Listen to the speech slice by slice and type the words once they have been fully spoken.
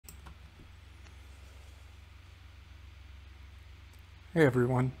Hey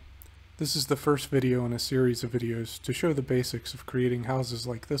everyone, this is the first video in a series of videos to show the basics of creating houses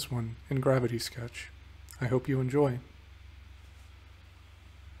like this one in Gravity Sketch. I hope you enjoy.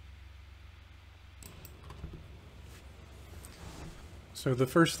 So the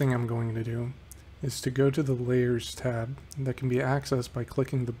first thing I'm going to do is to go to the Layers tab that can be accessed by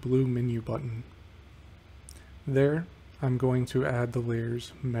clicking the blue menu button. There, I'm going to add the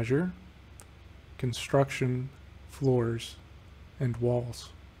layers Measure, Construction, Floors, and Walls.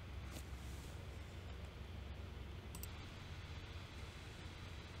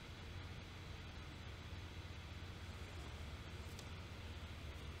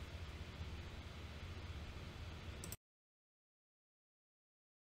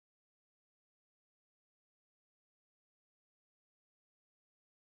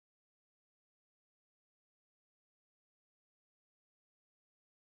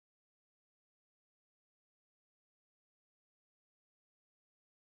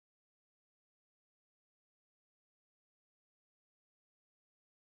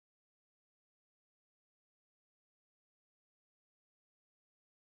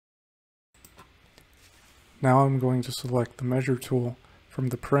 Now I'm going to select the Measure tool from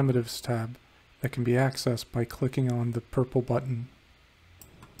the Primitives tab that can be accessed by clicking on the purple button.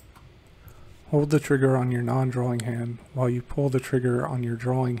 Hold the trigger on your non-drawing hand while you pull the trigger on your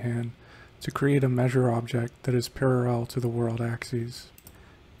drawing hand to create a measure object that is parallel to the world axes.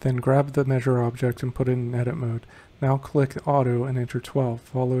 Then grab the measure object and put it in edit mode. Now click Auto and enter 12,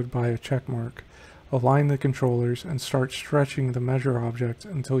 followed by a check mark. Align the controllers and start stretching the measure object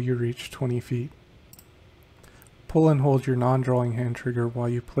until you reach 20 feet. Pull and hold your non-drawing hand trigger while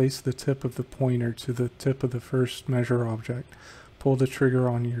you place the tip of the pointer to the tip of the first measure object. Pull the trigger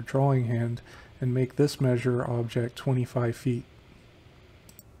on your drawing hand and make this measure object 25 feet.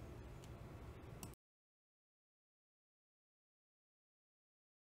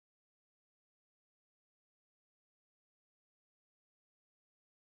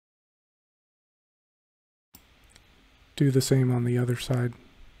 Do the same on the other side.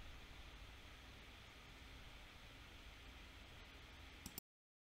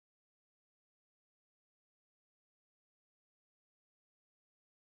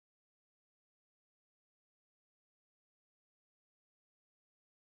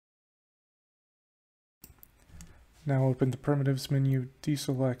 Now open the Primitives menu,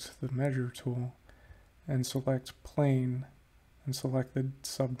 deselect the Measure tool, and select Plane, and select the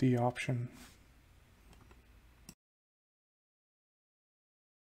Sub D option.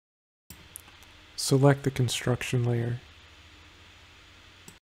 Select the construction layer.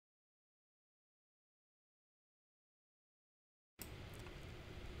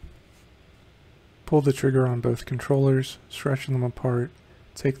 Pull the trigger on both controllers, stretch them apart,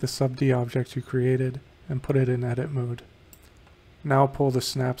 take the Sub D object you created, and put it in edit mode. Now pull the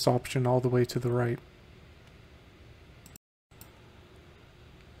Snaps option all the way to the right.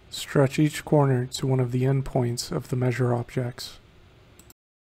 Stretch each corner to one of the endpoints of the measure objects.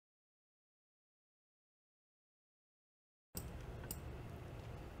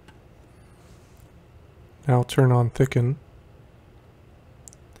 Now turn on Thicken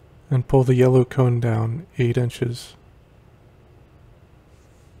and pull the yellow cone down 8 inches.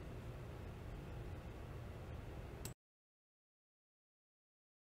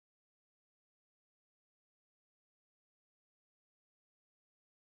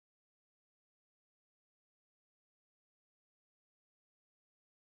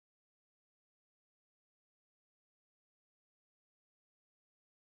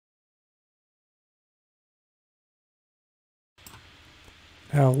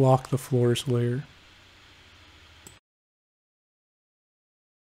 Now lock the floors layer.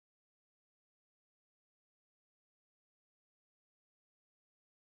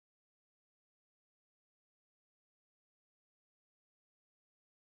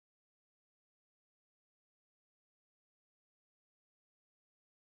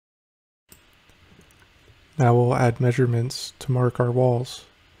 Now we'll add measurements to mark our walls.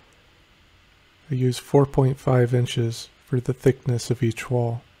 I use 4.5 inches for the thickness of each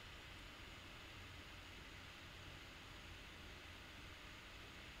wall.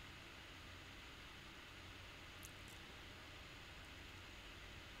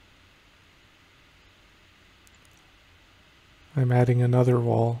 I'm adding another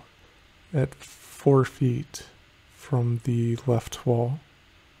wall at 4 feet from the left wall.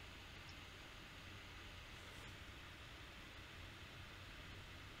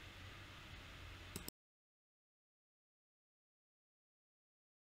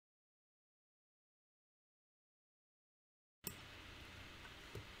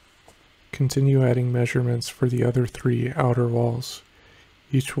 Continue adding measurements for the other 3 outer walls.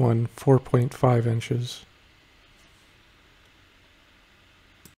 each one 4.5 inches.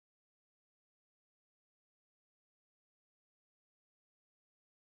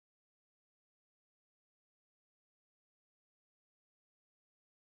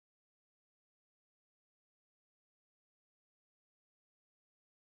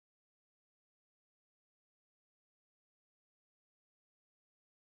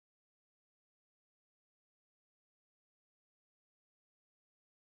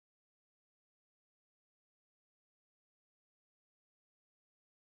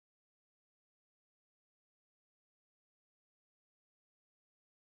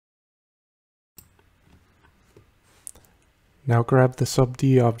 Now grab the sub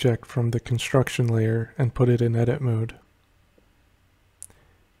D object from the construction layer and put it in edit mode.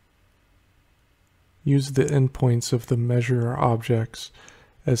 Use the endpoints of the measure objects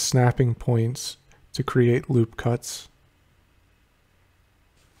as snapping points to create loop cuts.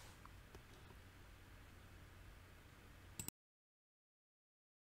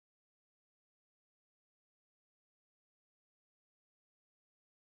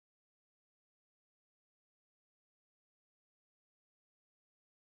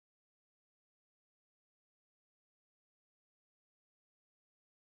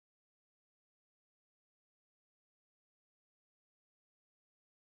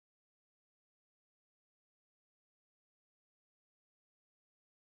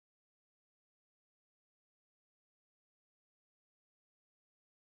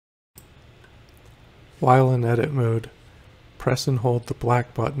 While in edit mode, press and hold the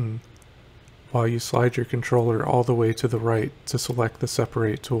black button while you slide your controller all the way to the right to select the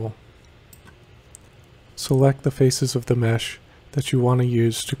separate tool. Select the faces of the mesh that you want to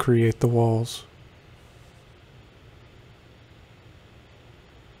use to create the walls.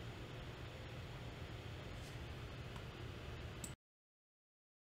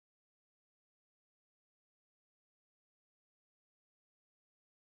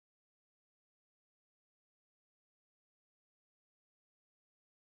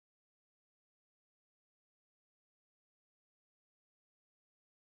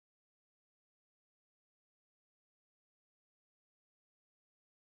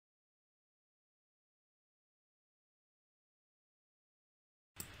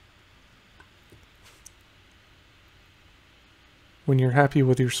 When you're happy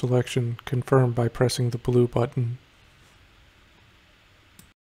with your selection, confirm by pressing the blue button.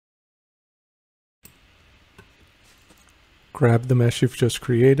 Grab the mesh you've just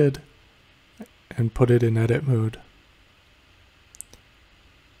created and put it in edit mode.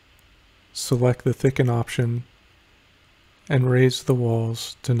 Select the thicken option and raise the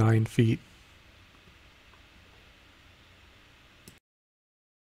walls to 9 feet.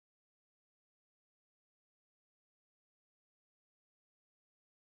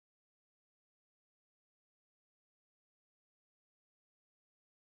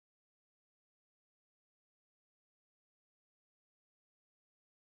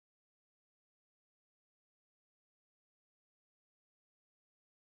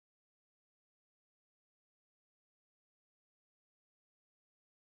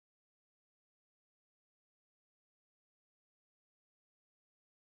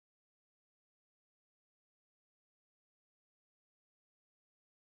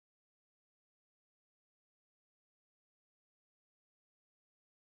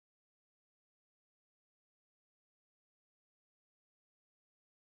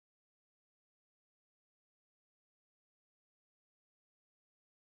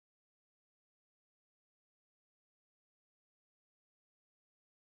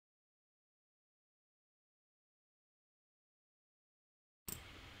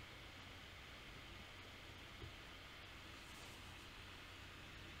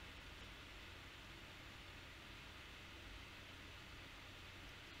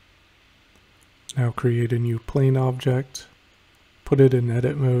 Now create a new plane object, put it in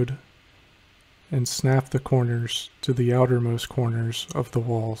edit mode, and snap the corners to the outermost corners of the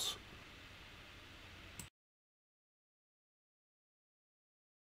walls.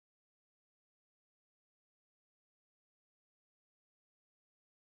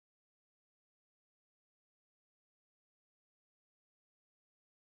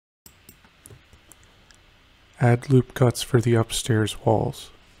 Add loop cuts for the upstairs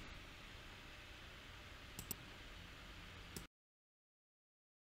walls.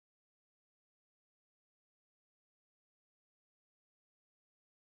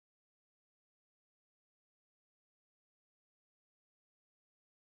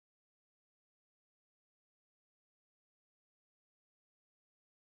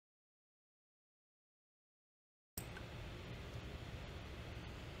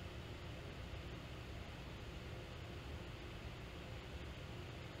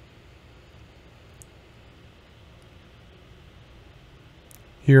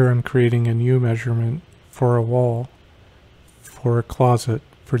 Here I'm creating a new measurement for a wall for a closet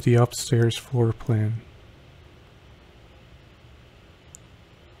for the upstairs floor plan.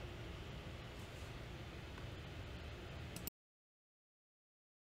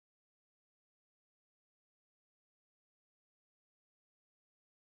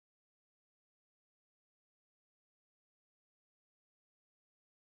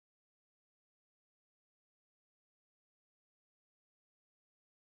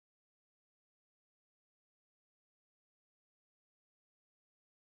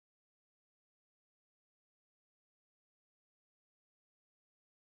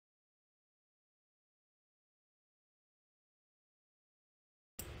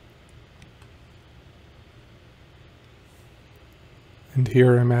 And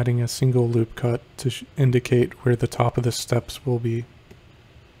here I'm adding a single loop cut to indicate where the top of the steps will be.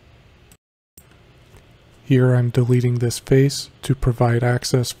 Here I'm deleting this face to provide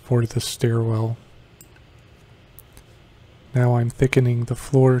access for the stairwell. Now I'm thickening the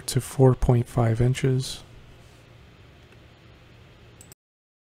floor to 4.5 inches.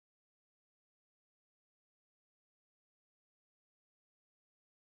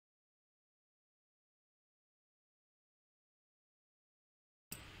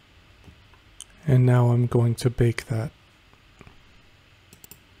 And now I'm going to bake that.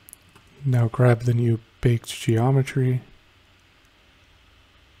 Now grab the new baked geometry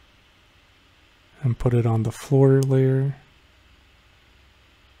and put it on the floor layer.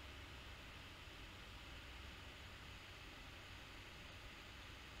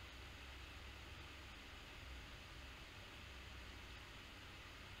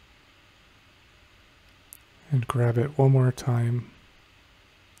 And grab it one more time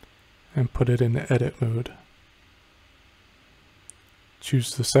and put it in edit mode.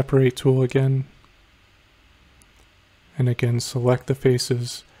 Choose the separate tool again, and again select the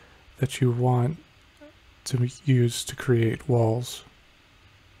faces that you want to use to create walls.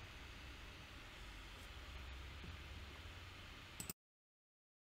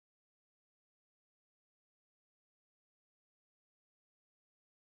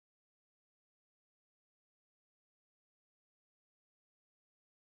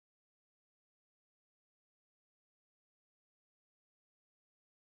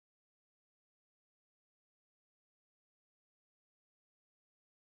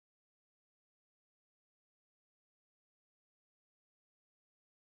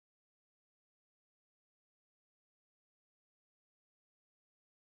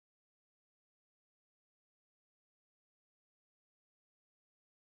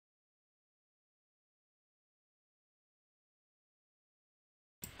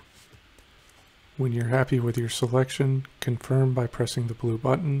 When you're happy with your selection, confirm by pressing the blue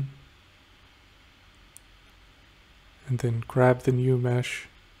button, and then grab the new mesh,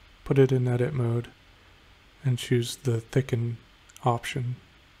 put it in edit mode, and choose the thicken option.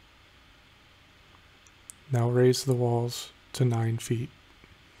 Now raise the walls to 9 feet.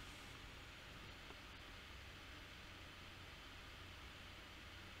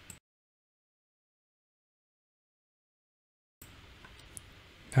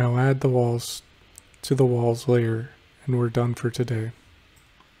 Now add the walls to the walls layer, and we're done for today.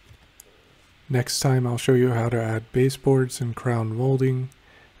 Next time I'll show you how to add baseboards and crown molding,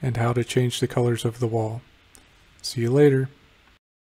 and how to change the colors of the wall. See you later.